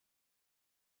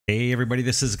Hey everybody,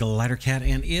 this is Glidercat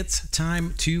and it's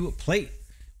time to play.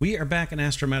 We are back in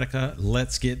Astrometica.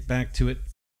 Let's get back to it.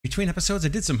 Between episodes, I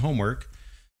did some homework.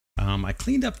 I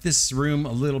cleaned up this room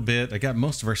a little bit. I got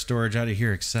most of our storage out of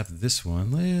here except this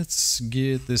one. Let's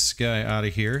get this guy out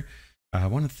of here. I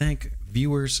want to thank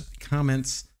viewers'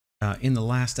 comments in the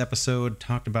last episode.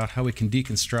 Talked about how we can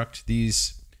deconstruct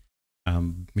these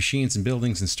machines and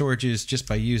buildings and storages just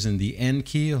by using the N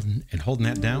key and holding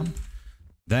that down.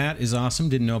 That is awesome.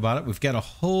 Didn't know about it. We've got a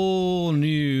whole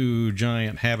new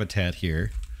giant habitat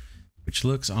here, which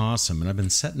looks awesome. And I've been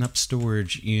setting up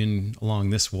storage in along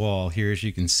this wall here, as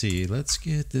you can see. Let's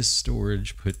get this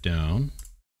storage put down.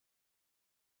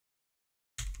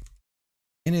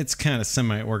 And it's kind of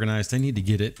semi-organized. I need to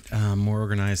get it more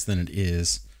organized than it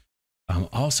is.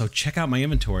 Also, check out my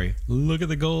inventory. Look at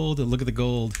the gold. Look at the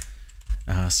gold.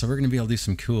 So we're going to be able to do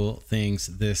some cool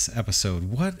things this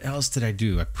episode. What else did I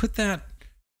do? I put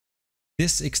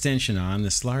this extension on,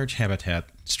 this large habitat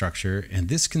structure, and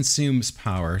this consumes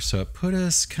power, so it put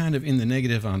us kind of in the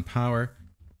negative on power.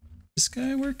 Is this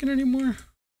guy working anymore?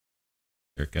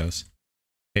 There it goes.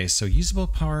 Okay, so usable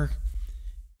power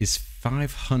is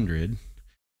 500.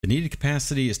 The needed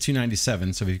capacity is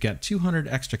 297, so we've got 200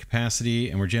 extra capacity,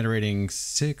 and we're generating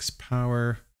 6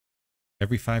 power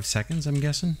every 5 seconds, I'm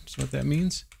guessing. That's what that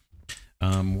means.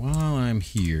 While I'm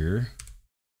here...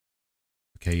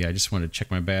 Okay, yeah, I just wanted to check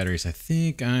my batteries. I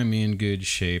think I'm in good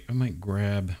shape. I might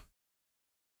grab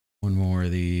one more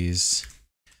of these.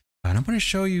 And I'm going to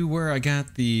show you where I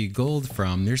got the gold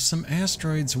from. There's some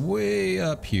asteroids way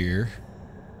up here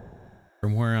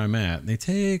from where I'm at. They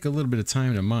take a little bit of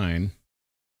time to mine.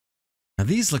 Now,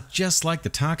 these look just like the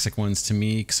toxic ones to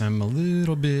me because I'm a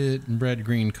little bit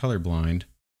red-green colorblind.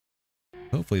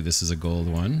 Hopefully this is a gold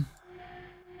one.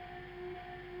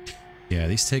 Yeah,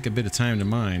 these take a bit of time to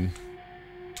mine.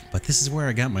 But this is where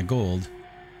I got my gold.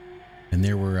 And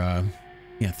there were,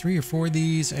 3 or 4 of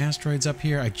these asteroids up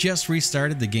here. I just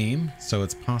restarted the game, so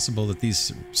it's possible that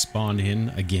these spawned in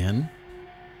again,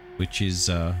 which is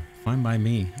fine by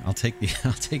me. I'll take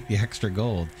the extra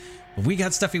gold. But we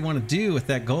got stuff we want to do with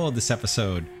that gold this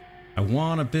episode. I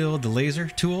want to build the laser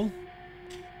tool.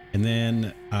 And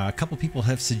then a couple people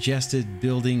have suggested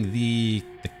building the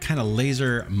kind of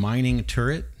laser mining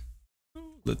turret.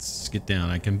 Let's get down.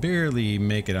 I can barely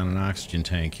make it on an oxygen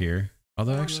tank here.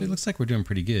 Although actually it looks like we're doing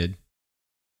pretty good.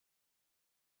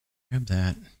 Grab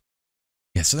that.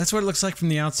 Yeah, so that's what it looks like from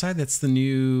the outside. That's the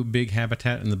new big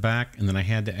habitat in the back. And then I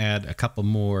had to add a couple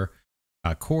more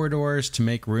corridors to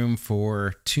make room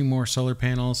for 2 more solar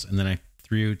panels. And then I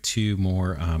threw 2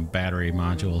 more battery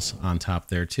modules on top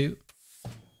there too.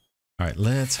 All right,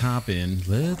 let's hop in.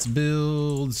 Let's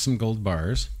build some gold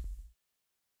bars.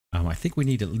 I think we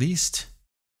need at least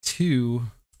 2.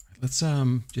 Let's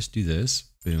just do this.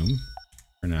 Boom.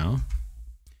 For now. I'm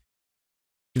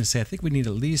gonna say I think we need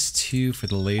at least 2 for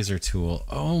the laser tool.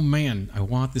 Oh man, I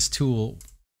want this tool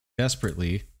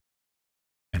desperately,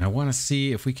 and I want to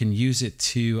see if we can use it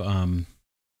to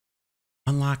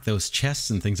unlock those chests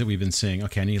and things that we've been seeing.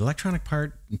 Okay, I need electronic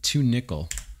part and 2 nickel.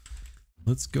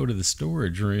 Let's go to the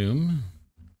storage room.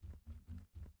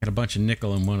 Got a bunch of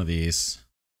nickel in one of these.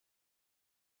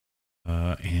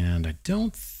 And I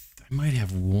might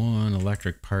have 1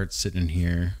 electric part sitting in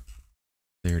here.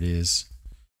 There it is.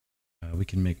 We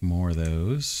can make more of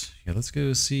those. Yeah, let's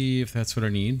go see if that's what I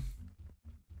need.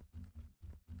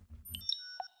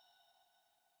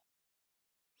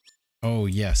 Oh,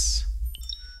 yes.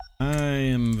 I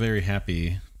am very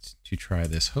happy to try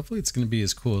this. Hopefully it's going to be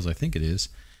as cool as I think it is.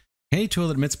 Any tool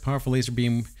that emits a powerful laser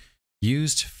beam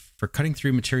used for cutting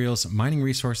through materials, mining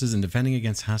resources, and defending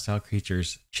against hostile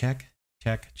creatures. Check,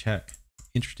 check, check.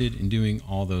 Interested in doing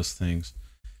all those things.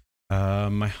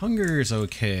 My hunger is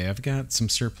okay. I've got some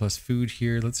surplus food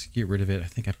here. Let's get rid of it. I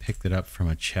think I picked it up from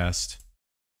a chest.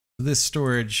 This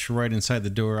storage right inside the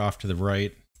door off to the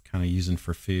right, kind of using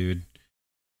for food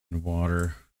and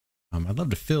water. I'd love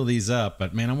to fill these up,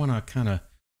 but man, I want to kind of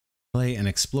play and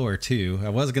explore too. I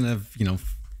was going to,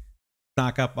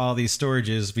 stock up all these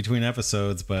storages between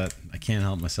episodes, but I can't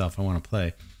help myself. I want to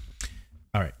play.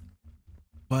 All right.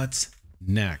 What's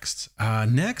next?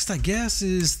 Next, I guess,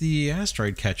 is the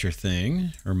asteroid catcher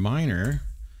thing, or miner.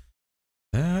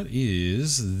 That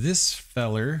is this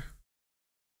feller.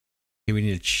 Okay, we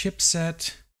need a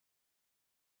chipset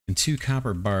and 2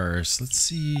 copper bars. Let's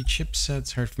see,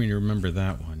 chipset's hard for me to remember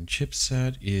that one.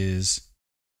 Chipset is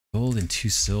gold and 2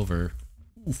 silver.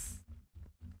 Oof.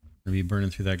 Gonna be burning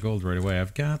through that gold right away.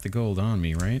 I've got the gold on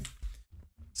me, right?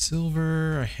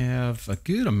 Silver, I have a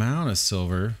good amount of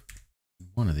silver.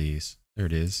 One of these. There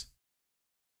it is.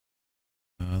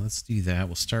 Let's do that.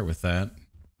 We'll start with that.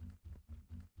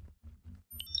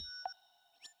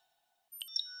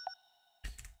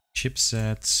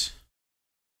 chipset.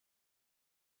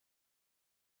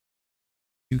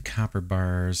 2 copper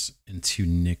bars and 2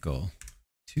 nickel.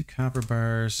 2 copper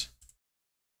bars,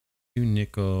 2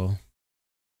 nickel,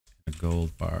 and a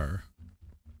gold bar.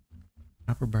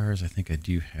 Copper bars I think I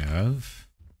do have.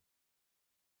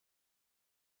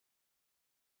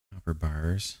 Copper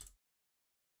bars.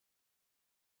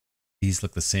 These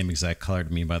look the same exact color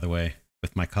to me, by the way.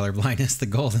 With my color blindness, the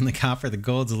gold and the copper, the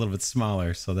gold's a little bit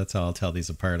smaller, so that's how I'll tell these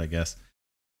apart, I guess.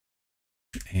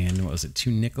 And what was it,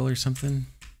 2 nickel or something?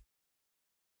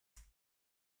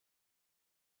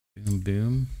 Boom,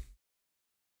 boom.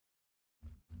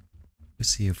 Let's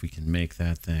see if we can make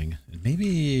that thing.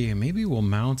 Maybe we'll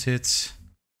mount it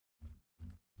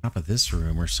top of this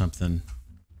room or something.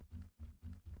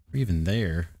 Or even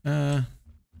there.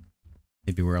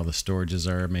 Maybe where all the storages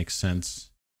are makes sense.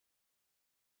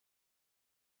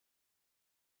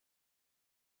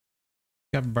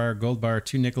 Copper bar, gold bar,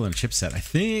 2 nickel, and a chipset. I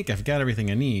think I've got everything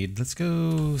I need. Let's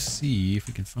go see if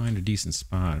we can find a decent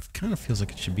spot. It kind of feels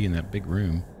like it should be in that big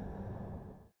room.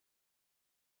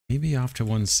 Maybe off to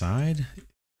one side?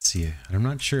 Let's see. I'm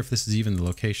not sure if this is even the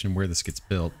location where this gets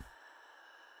built.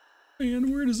 And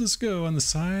where does this go? On the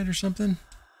side or something?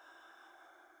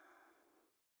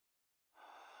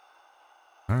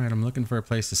 Alright, I'm looking for a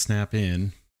place to snap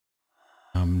in.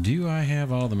 Do I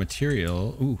have all the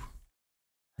material? Ooh.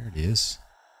 There it is.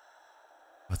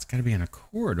 Oh, it's got to be in a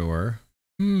corridor.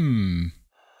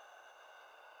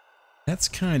 That's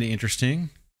kind of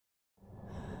interesting.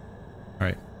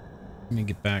 Alright. Let me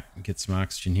get back and get some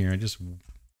oxygen here. I just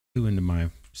flew into my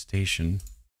station,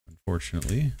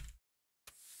 unfortunately.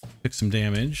 Took some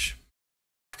damage.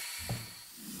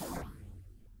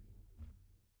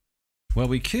 Well,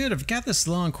 we could have got this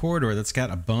long corridor that's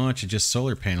got a bunch of just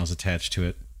solar panels attached to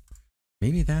it.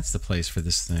 Maybe that's the place for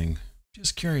this thing.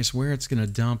 Just curious where it's going to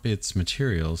dump its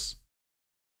materials.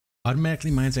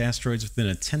 Automatically mines asteroids within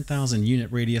a 10,000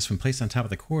 unit radius when placed on top of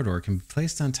the corridor. Can be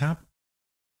placed on top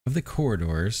of the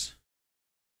corridors.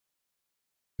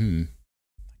 I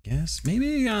guess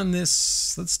maybe on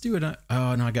this. Let's do it on,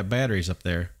 oh no, I got batteries up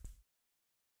there.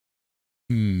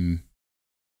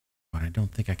 But I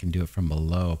don't think I can do it from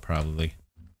below, probably.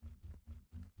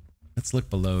 Let's look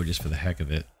below just for the heck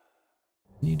of it.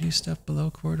 Can you do stuff below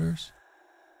corridors?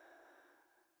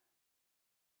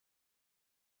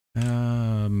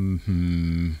 I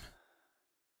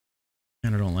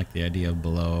don't like the idea of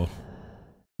below.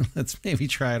 Let's maybe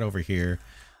try it over here.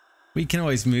 We can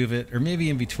always move it, or maybe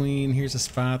in between. Here's a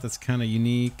spot that's kind of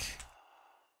unique.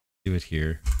 Do it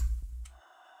here.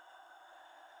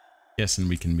 Guessing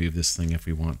we can move this thing if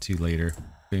we want to later.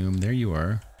 Boom, there you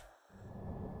are.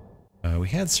 We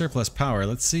had surplus power.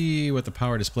 Let's see what the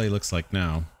power display looks like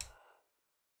now.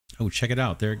 Oh, check it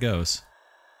out. There it goes.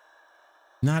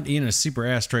 Not in a super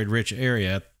asteroid rich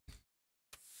area.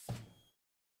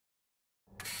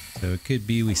 So it could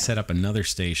be we set up another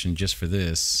station just for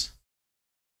this.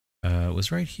 It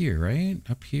was right here, right?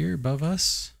 Up here above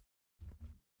us.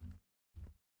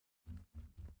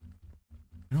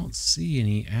 I don't see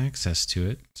any access to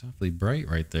it. It's awfully bright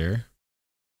right there.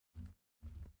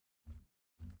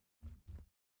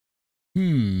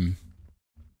 What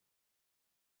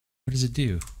does it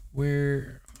do?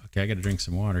 Where? Okay, I gotta drink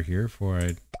some water here before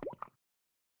I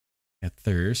get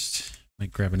thirst.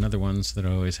 Might grab another one so that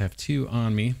I always have 2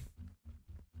 on me.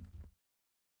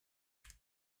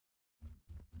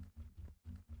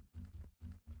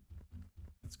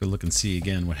 Let's go look and see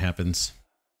again what happens.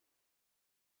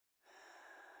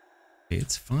 Okay,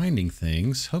 it's finding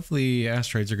things. Hopefully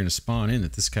asteroids are going to spawn in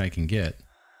that this guy can get.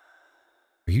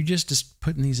 Are you just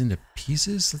putting these into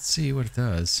pieces? Let's see what it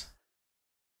does.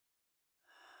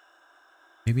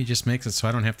 Maybe it just makes it so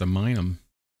I don't have to mine them.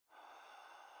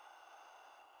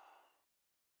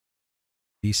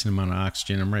 Decent amount of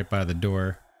oxygen. I'm right by the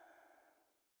door.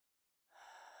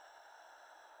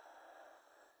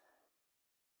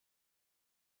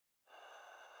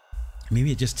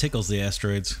 Maybe it just tickles the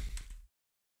asteroids.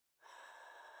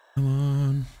 Come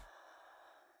on.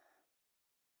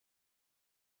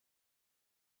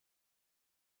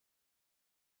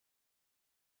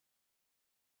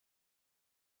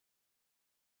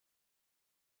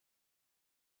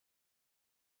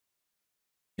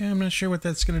 Yeah, I'm not sure what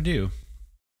that's going to do.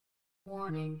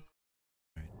 Warning.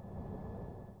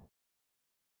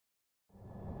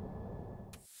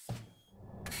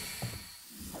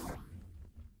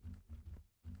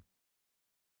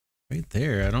 Right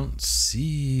there, I don't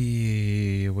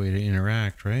see a way to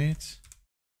interact, right?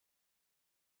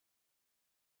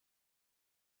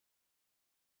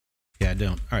 Yeah, I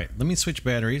don't. All right, let me switch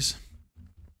batteries.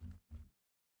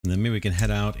 And then maybe we can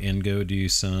head out and go do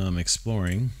some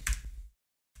exploring.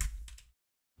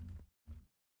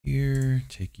 Here,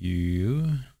 take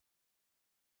you.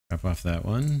 Drop off that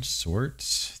one. Sort.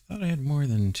 Thought I had more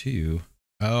than 2.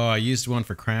 Oh, I used one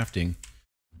for crafting.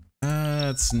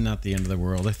 That's not the end of the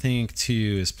world. I think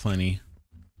 2 is plenty.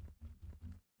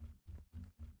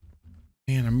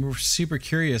 Man, I'm super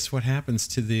curious what happens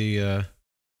to the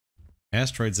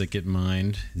asteroids that get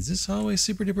mined. Is this always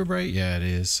super duper bright? Yeah, it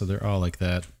is. So they're all like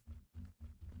that.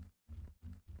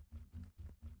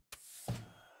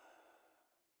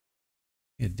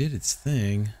 It did its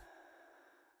thing.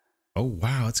 Oh,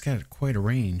 wow. It's got quite a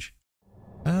range.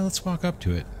 Let's walk up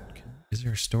to it. Is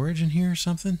there storage in here or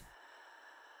something?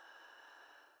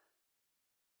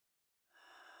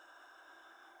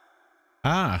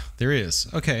 Ah, there is.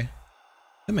 Okay.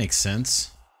 That makes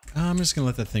sense. I'm just going to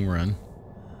let that thing run.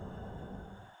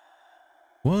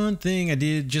 One thing I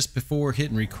did just before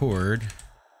hitting record,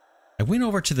 I went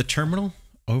over to the terminal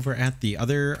over at the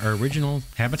other original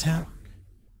habitat.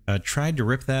 Tried to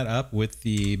rip that up with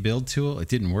the build tool. It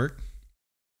didn't work.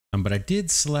 But I did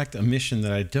select a mission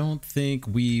that I don't think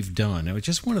we've done. It was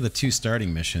just one of the 2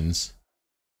 starting missions.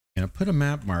 And I put a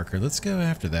map marker. Let's go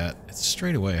after that. It's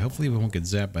straight away. Hopefully we won't get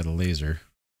zapped by the laser.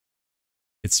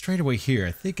 It's straight away here.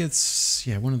 I think it's,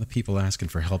 yeah, one of the people asking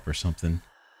for help or something.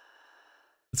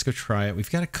 Let's go try it.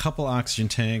 We've got a couple oxygen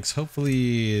tanks.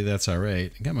 Hopefully that's all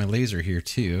right. I got my laser here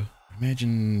too.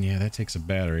 Imagine, yeah, that takes a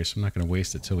battery, so I'm not going to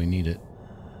waste it till we need it.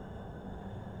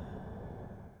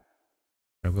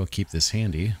 I will keep this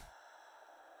handy.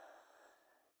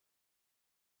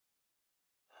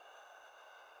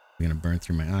 I'm going to burn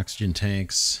through my oxygen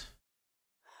tanks.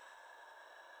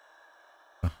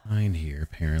 Behind here,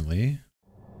 apparently.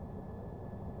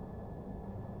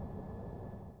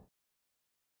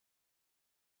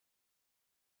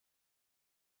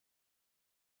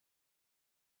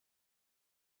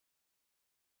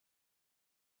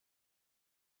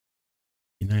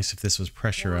 Be nice if this was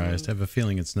pressurized. I have a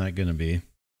feeling it's not going to be.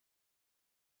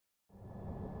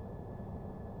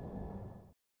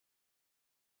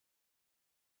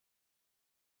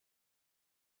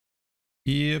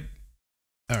 Yep.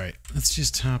 All right, let's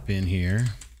just hop in here.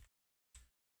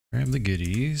 Grab the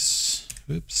goodies.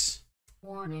 Oops.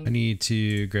 Warning. I need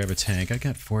to grab a tank. I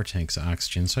got 4 tanks of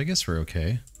oxygen, so I guess we're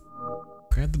okay.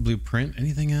 Grab the blueprint.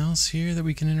 Anything else here that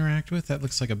we can interact with? That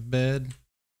looks like a bed.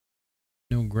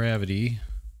 No gravity.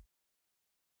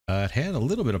 It had a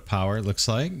little bit of power, it looks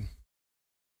like.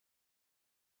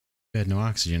 It had no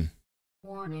oxygen.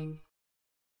 Warning.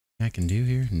 I can do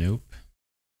here? Nope.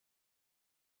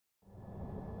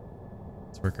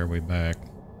 Let's work our way back.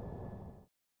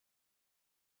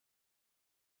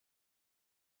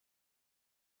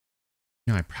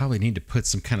 You know, I probably need to put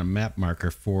some kind of map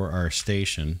marker for our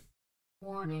station.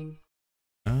 Warning.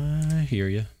 I hear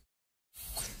you.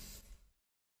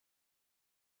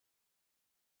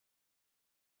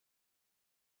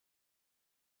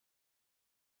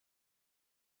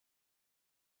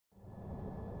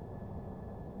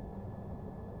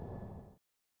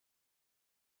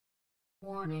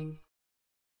 Warning.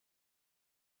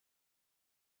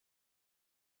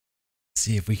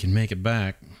 See if we can make it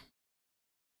back.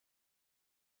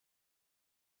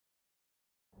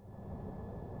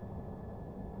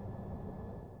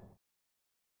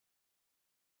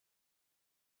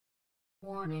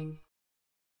 Warning.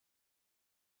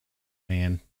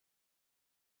 Man.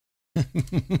 I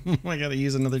gotta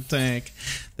use another tank.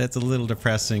 That's a little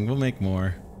depressing. We'll make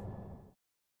more.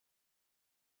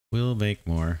 We'll make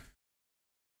more.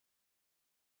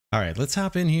 All right, let's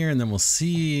hop in here and then we'll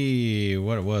see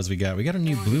what it was we got. We got a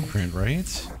new blueprint,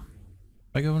 right?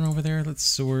 By going over there, let's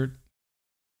sort.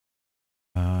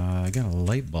 I got a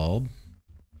light bulb.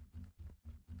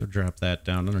 Go drop that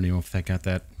down. I don't know if I got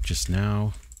that just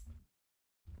now.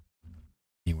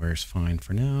 Anywhere is fine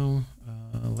for now.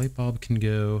 Light bulb can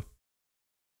go.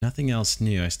 Nothing else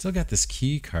new. I still got this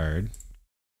key card.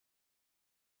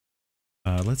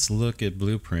 Let's look at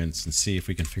blueprints and see if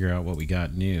we can figure out what we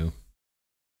got new.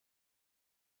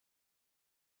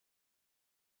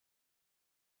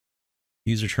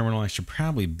 User terminal, I should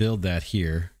probably build that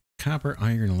here. Copper,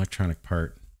 iron, electronic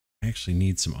part. I actually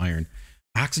need some iron.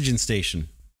 Oxygen station.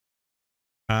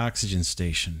 Oxygen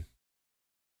station.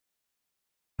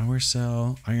 Power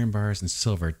cell, iron bars, and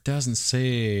silver. It doesn't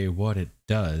say what it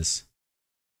does.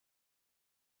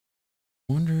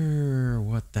 Wonder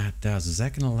what that does. Is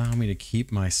that going to allow me to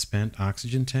keep my spent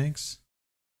oxygen tanks?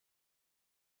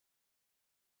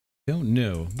 Don't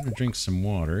know. I'm going to drink some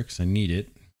water because I need it.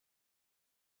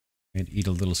 And eat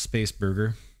a little space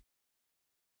burger.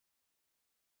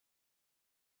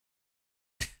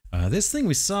 This thing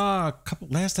we saw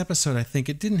last episode, I think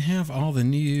it didn't have all the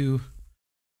new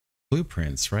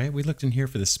blueprints, right? We looked in here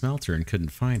for the smelter and couldn't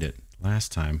find it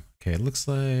last time. Okay, it looks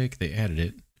like they added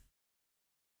it.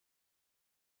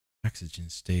 Oxygen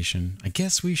station. I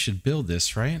guess we should build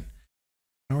this, right?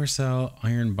 Power cell,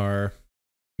 iron bar.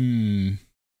 I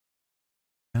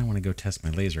don't want to go test my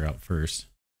laser out first.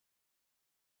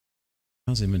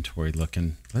 How's inventory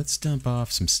looking? Let's dump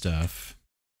off some stuff.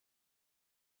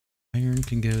 Iron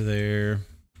can go there.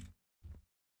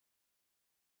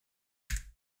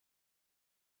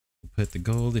 We'll put the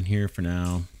gold in here for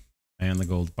now. And the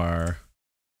gold bar.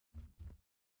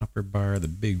 Copper bar, the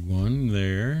big one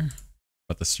there.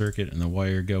 But the circuit and the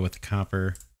wire go with the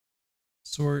copper.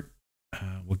 Sort.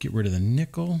 We'll get rid of the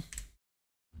nickel.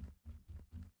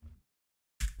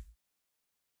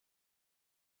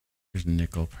 There's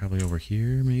nickel probably over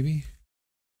here, maybe.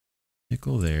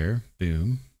 Nickel there.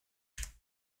 Boom.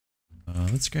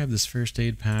 Let's grab this first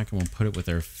aid pack and we'll put it with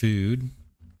our food.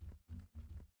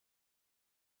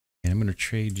 And I'm going to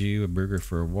trade you a burger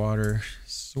for a water.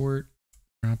 Sort.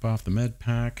 Drop off the med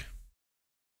pack.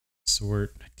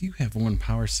 Sort. I do have one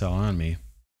power cell on me.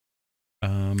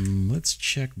 Let's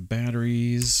check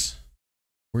batteries.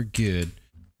 We're good.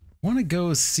 Want to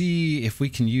go see if we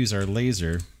can use our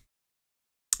laser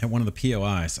at one of the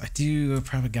POIs. I do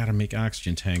probably got to make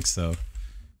oxygen tanks though.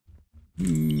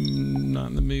 Not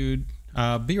in the mood.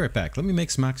 Be right back. Let me make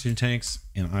some oxygen tanks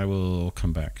and I will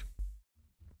come back.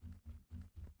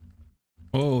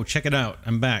 Oh, check it out.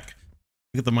 I'm back.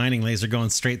 Look at the mining laser going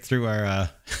straight through our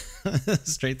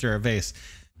straight through our base.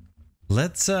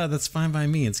 That's fine by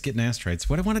me. It's getting asteroids.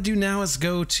 What I want to do now is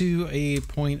go to a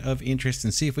point of interest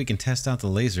and see if we can test out the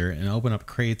laser and open up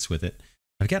crates with it.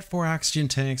 I've got 4 oxygen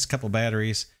tanks, a couple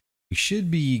batteries. We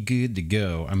should be good to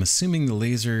go. I'm assuming the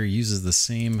laser uses the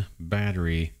same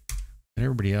battery that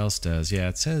everybody else does. Yeah,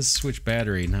 it says switch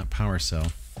battery, not power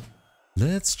cell.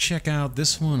 Let's check out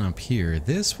this one up here.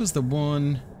 This was the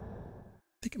one,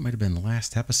 I think it might have been the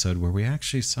last episode where we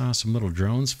actually saw some little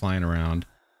drones flying around.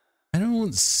 I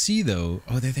don't see though.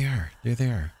 Oh, there they are. There they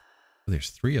are. Oh,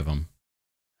 there's 3 of them.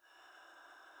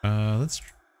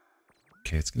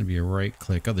 Okay, it's going to be a right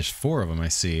click. Oh, there's 4 of them I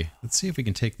see. Let's see if we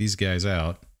can take these guys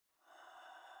out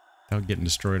without getting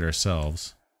destroyed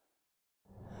ourselves.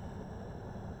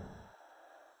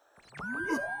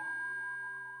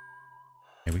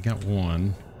 Okay, we got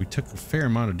one. We took a fair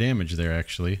amount of damage there,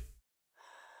 actually.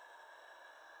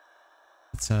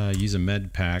 Let's use a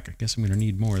med pack. I guess I'm going to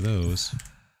need more of those.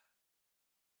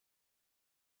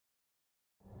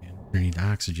 And we're going to need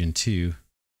oxygen, too.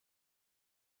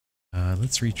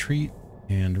 Let's retreat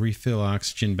and refill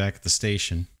oxygen back at the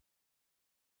station.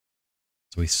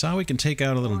 So we saw we can take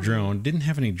out a little drone. Didn't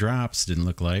have any drops, didn't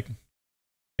look like.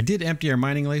 I did empty our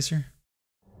mining laser.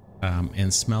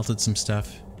 And smelted some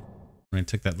stuff when I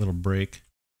took that little break.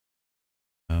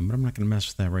 But I'm not going to mess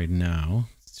with that right now.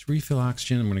 Let's refill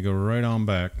oxygen. I'm going to go right on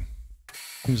back.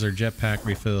 Here's our jetpack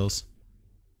refills.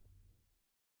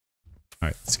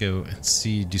 Alright, let's go and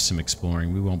see, do some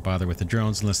exploring. We won't bother with the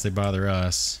drones unless they bother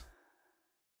us.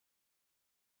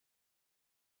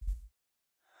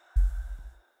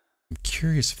 I'm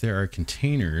curious if there are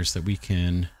containers that we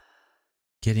can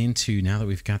get into now that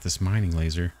we've got this mining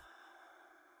laser.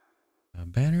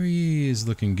 Battery is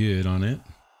looking good on it.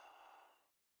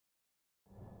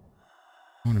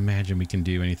 I don't imagine we can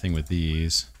do anything with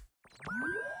these.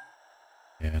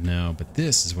 Yeah, no, but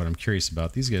this is what I'm curious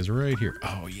about. These guys are right here.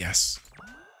 Oh, yes.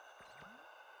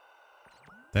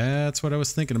 That's what I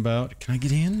was thinking about. Can I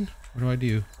get in? What do I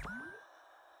do?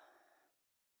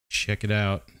 Check it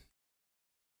out.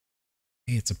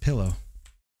 Hey, it's a pillow.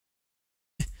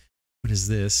 What is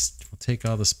this? We'll take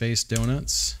all the space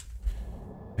donuts.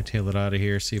 Tail it out of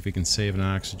here, see if we can save an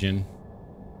oxygen.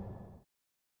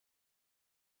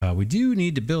 We do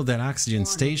need to build that oxygen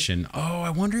station. Oh, I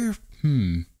wonder.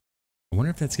 I wonder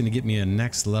if that's going to get me a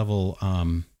next level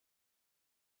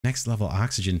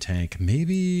oxygen tank.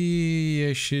 Maybe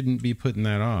I shouldn't be putting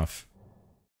that off.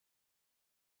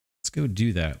 Let's go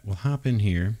do that. We'll hop in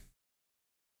here.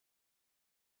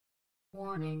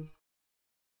 Warning.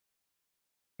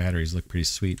 Batteries look pretty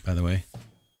sweet, by the way.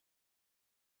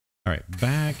 All right,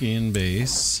 back in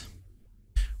base.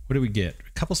 What do we get?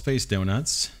 A couple space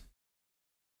donuts.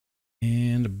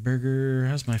 And a burger.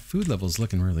 How's my food levels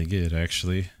looking? Really good,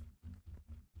 actually.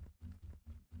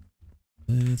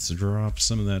 Let's drop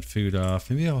some of that food off.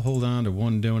 Maybe I'll hold on to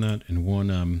 1 donut and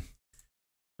 1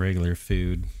 regular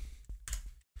food.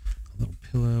 A little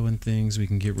pillow and things we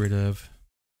can get rid of.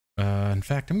 In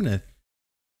fact, I'm going to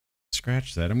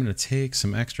scratch that. I'm going to take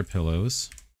some extra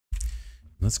pillows.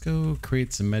 Let's go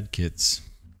create some med kits.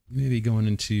 Maybe going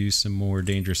into some more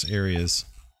dangerous areas.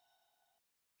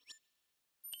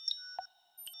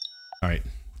 All right,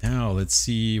 now let's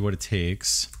see what it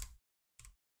takes.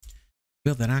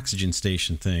 Build that oxygen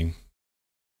station thing.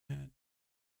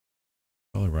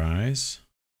 Polarize.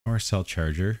 Power cell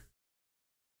charger.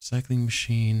 Recycling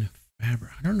machine.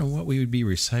 Fabric. I don't know what we would be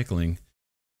recycling.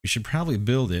 We should probably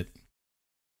build it.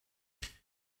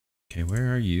 Okay,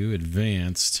 where are you?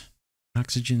 Advanced.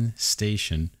 Oxygen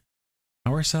station.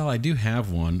 Power cell, I do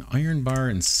have one. Iron bar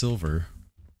and silver.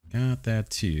 Got that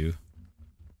too.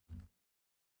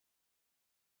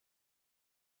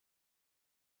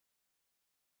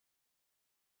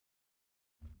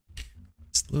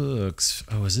 This looks...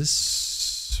 Oh, is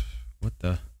this... What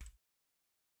the...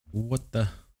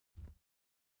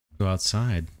 Go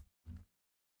outside.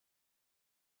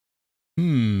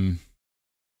 Interesting.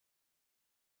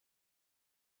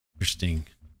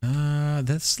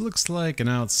 This looks like an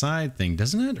outside thing,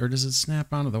 doesn't it? Or does it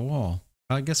snap onto the wall?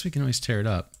 I guess we can always tear it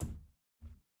up.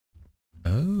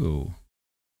 Oh.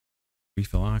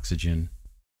 Refill oxygen.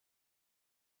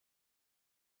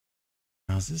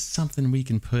 Now, is this something we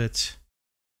can put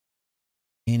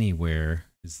anywhere?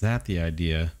 Is that the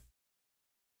idea?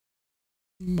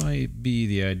 Might be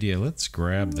the idea. Let's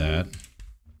grab that.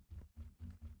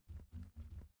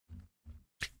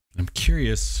 I'm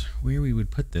curious where we would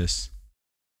put this.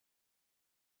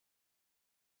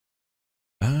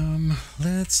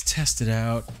 Let's test it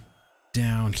out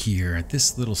down here at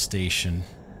this little station.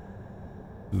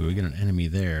 Ooh, we got an enemy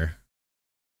there.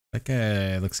 That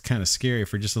guy looks kind of scary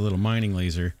for just a little mining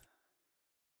laser.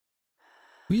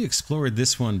 We explored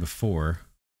this one before.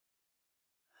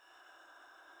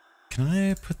 Can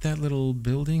I put that little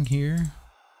building here?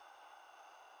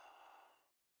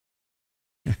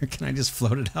 Or can I just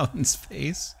float it out in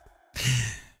space?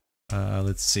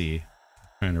 Let's see.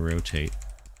 Trying to rotate.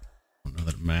 I don't know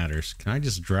that it matters. Can I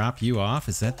just drop you off?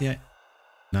 Is that the...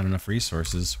 Not enough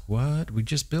resources. What? We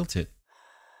just built it.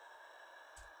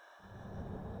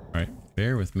 Alright,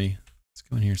 bear with me. Let's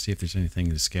go in here and see if there's anything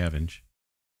to scavenge.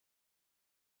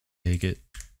 Take it.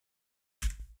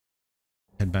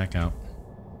 Head back out.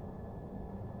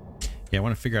 Yeah, I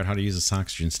want to figure out how to use this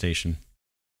oxygen station.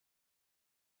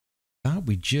 Thought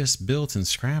we just built and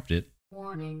scrapped it.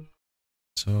 Warning.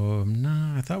 So,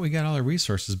 nah, I thought we got all our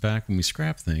resources back when we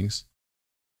scrapped things.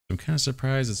 I'm kind of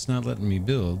surprised it's not letting me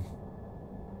build.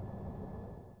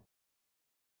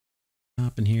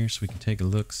 Hop in here so we can take a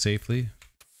look safely.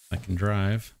 I can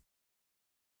drive.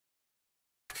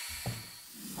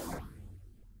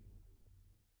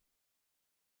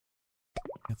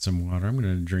 Got some water. I'm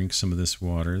going to drink some of this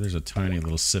water. There's a tiny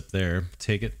little sip there.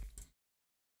 Take it.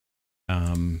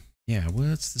 Yeah,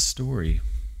 what's the story?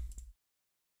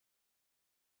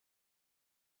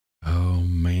 Oh,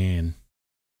 man.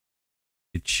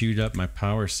 It chewed up my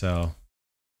power cell.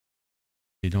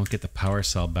 You don't get the power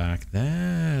cell back.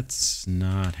 That's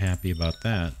not happy about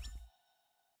that.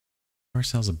 Power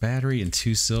cell's a battery and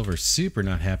 2 silver. Super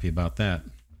not happy about that.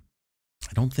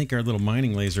 I don't think our little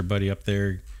mining laser buddy up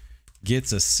there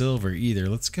gets a silver either.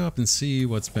 Let's go up and see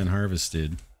what's been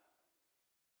harvested.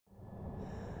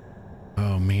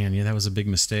 Oh man, yeah, that was a big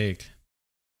mistake.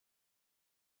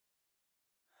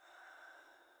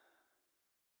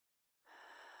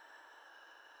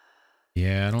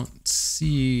 Yeah, I don't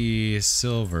see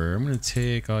silver. I'm going to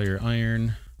take all your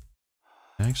iron.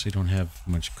 I actually don't have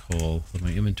much coal, but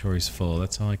my inventory's full.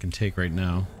 That's all I can take right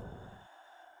now.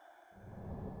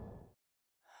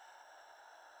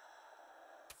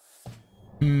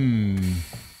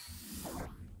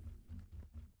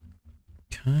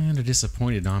 Kind of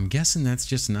disappointed. Now, I'm guessing that's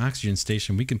just an oxygen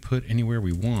station we can put anywhere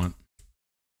we want,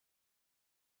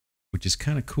 which is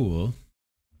kind of cool.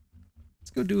 Let's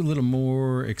go do a little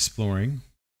more exploring.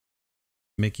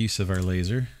 Make use of our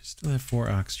laser. Still have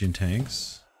 4 oxygen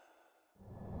tanks.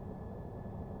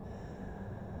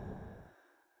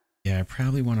 Yeah, I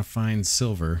probably want to find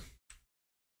silver.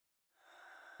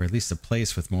 Or at least a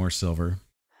place with more silver.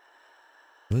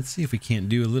 Let's see if we can't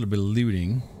do a little bit of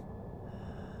looting.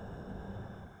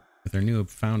 With our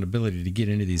newfound ability to get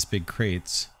into these big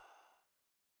crates.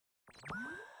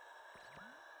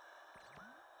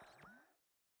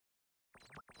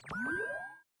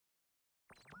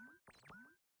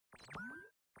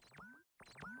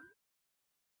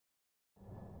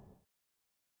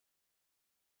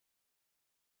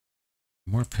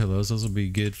 More pillows, those will be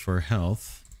good for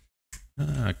health.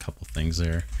 A couple things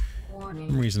there. Warning.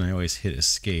 For some reason I always hit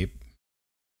escape.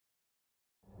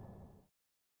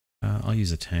 I'll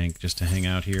use a tank just to hang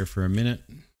out here for a minute.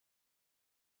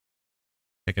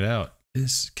 Check it out.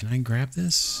 Can I grab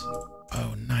this?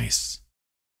 Oh, nice.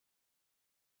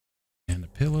 And a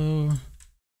pillow.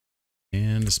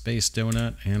 And a space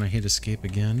donut. And I hit escape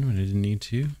again when I didn't need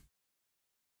to.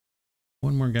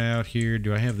 One more guy out here.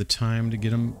 Do I have the time to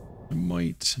get him? I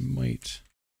might.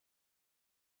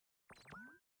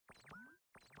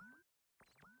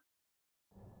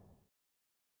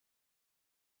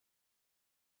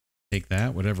 Take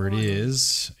that, whatever it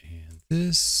is. And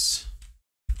this.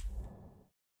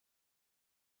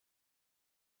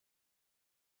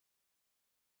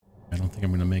 I don't think I'm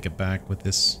going to make it back with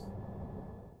this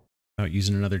without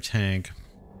using another tank.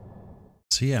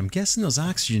 So yeah, I'm guessing those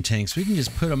oxygen tanks, we can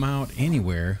just put them out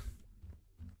anywhere.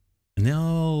 And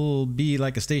they'll be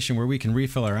like a station where we can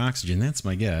refill our oxygen. That's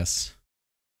my guess.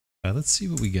 Let's see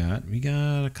what we got. We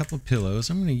got a couple of pillows.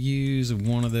 I'm going to use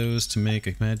one of those to make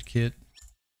a med kit.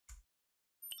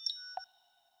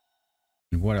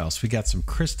 And what else? We got some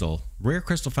crystal. Rare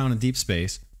crystal found in deep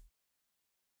space.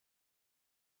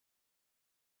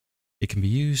 It can be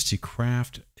used to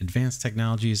craft advanced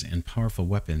technologies and powerful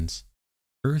weapons.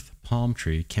 Earth palm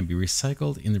tree can be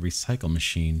recycled in the recycle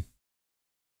machine.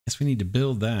 Guess we need to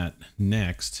build that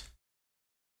next.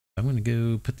 I'm going to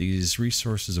go put these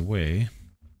resources away.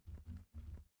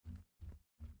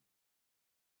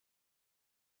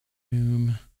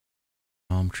 Boom.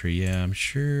 Palm tree, yeah, I'm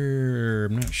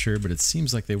not sure, but it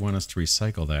seems like they want us to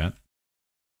recycle that.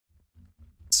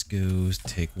 Let's go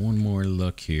take one more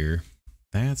look here.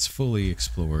 That's fully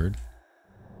explored.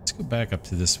 Let's go back up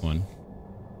to this one.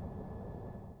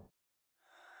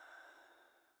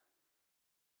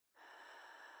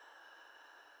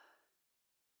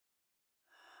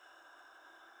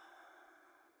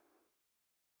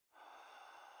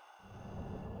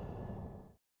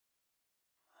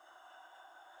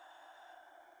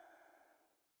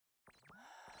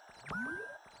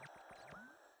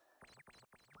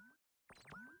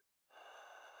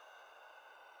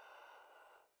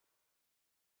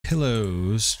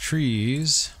 Pillows,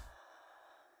 trees.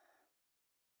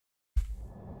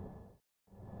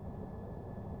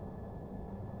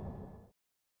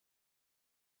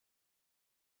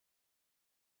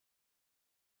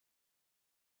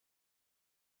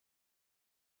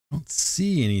 Don't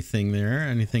see anything there.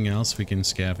 Anything else we can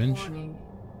scavenge? Warning.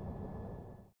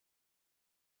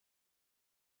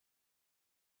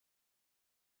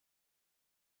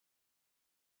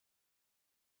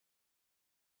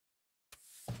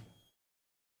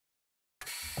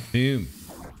 Boom.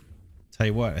 Tell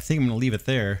you what, I think I'm going to leave it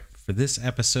there. For this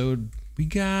episode, we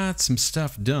got some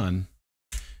stuff done.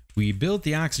 We built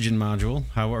the oxygen module,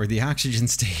 or the oxygen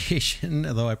station,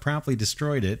 although I promptly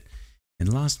destroyed it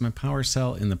and lost my power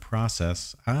cell in the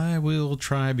process. I will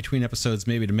try between episodes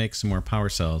maybe to make some more power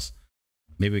cells.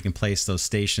 Maybe we can place those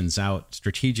stations out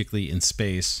strategically in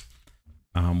space.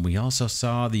 We also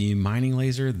saw the mining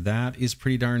laser. That is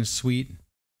pretty darn sweet.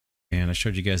 And I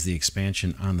showed you guys the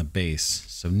expansion on the base.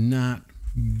 So not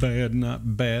bad,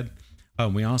 not bad.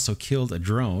 We also killed a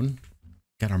drone.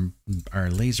 Got our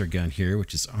laser gun here,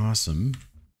 which is awesome.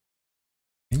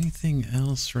 Anything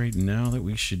else right now that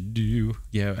we should do?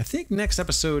 Yeah, I think next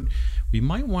episode we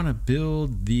might want to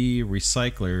build the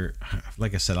recycler.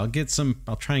 Like I said, I'll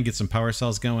try and get some power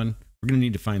cells going. We're going to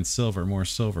need to find silver, more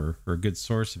silver, or a good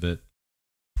source of it.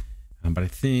 But I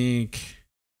think,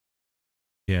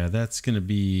 yeah, that's going to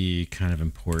be kind of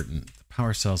important. The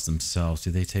power cells themselves,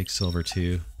 do they take silver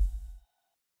too?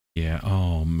 Yeah,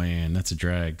 oh man, that's a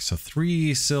drag. So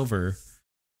 3 silver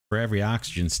for every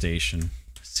oxygen station.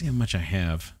 Let's see how much I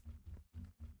have.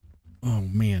 Oh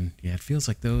man, yeah, it feels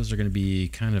like those are going to be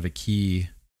kind of a key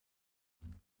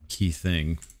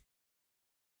thing.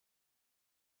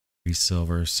 3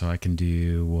 silver, so I can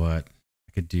do what?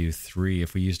 I could do 3.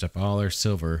 If we used up all our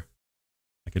silver,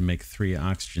 I could make 3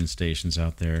 oxygen stations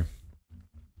out there.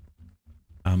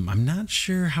 I'm not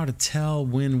sure how to tell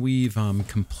when we've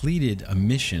completed a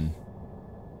mission.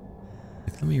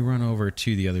 Let me run over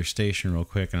to the other station real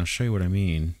quick and I'll show you what I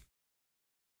mean.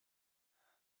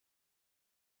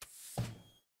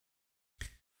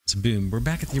 So boom, we're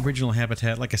back at the original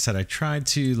habitat. Like I said, I tried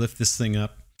to lift this thing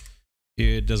up.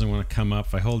 It doesn't want to come up.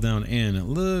 If I hold down N, it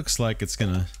looks like it's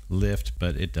going to lift,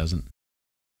 but it doesn't.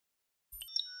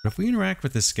 But if we interact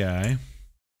with this guy,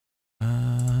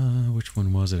 which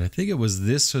one was it? I think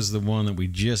this was the one that we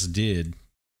just did.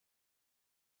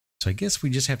 So I guess we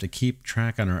just have to keep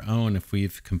track on our own if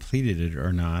we've completed it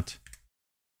or not.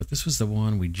 But this was the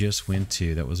one we just went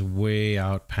to that was way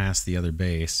out past the other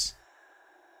base.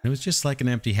 It was just like an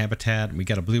empty habitat and we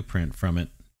got a blueprint from it.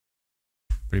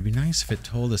 But it'd be nice if it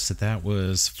told us that that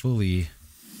was fully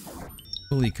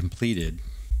completed.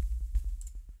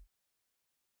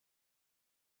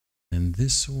 And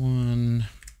this one,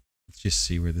 let's just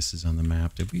see where this is on the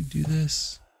map. Did we do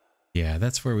this? Yeah,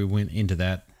 that's where we went into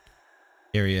that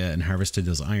area and harvested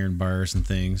those iron bars and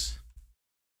things.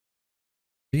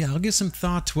 Yeah, I'll give some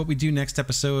thought to what we do next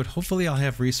episode. Hopefully I'll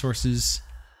have resources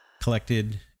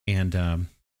collected and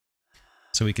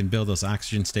so we can build those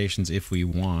oxygen stations if we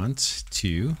want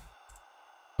to.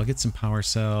 I'll get some power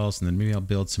cells and then maybe I'll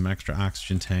build some extra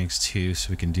oxygen tanks too so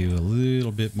we can do a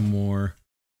little bit more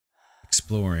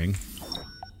exploring.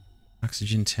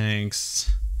 Oxygen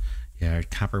tanks. Yeah,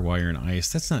 copper wire and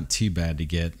ice. That's not too bad to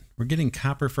get. We're getting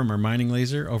copper from our mining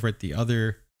laser over at the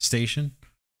other station.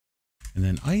 And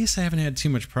then ice, I haven't had too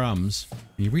much problems.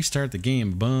 When you restart the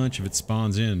game, a bunch of it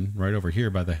spawns in right over here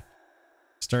by the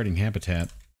starting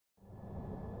habitat.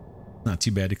 Not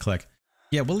too bad to collect.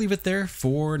 Yeah, we'll leave it there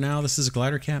for now. This is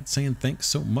Glidercat saying thanks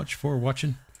so much for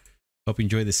watching. Hope you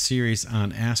enjoy this series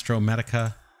on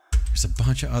Astrometica. There's a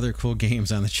bunch of other cool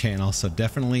games on the channel, so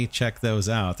definitely check those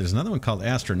out. There's another one called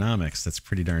Astronomics that's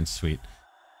pretty darn sweet.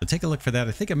 So take a look for that.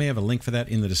 I think I may have a link for that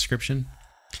in the description.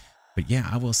 But yeah,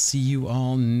 I will see you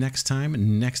all next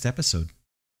time, next episode.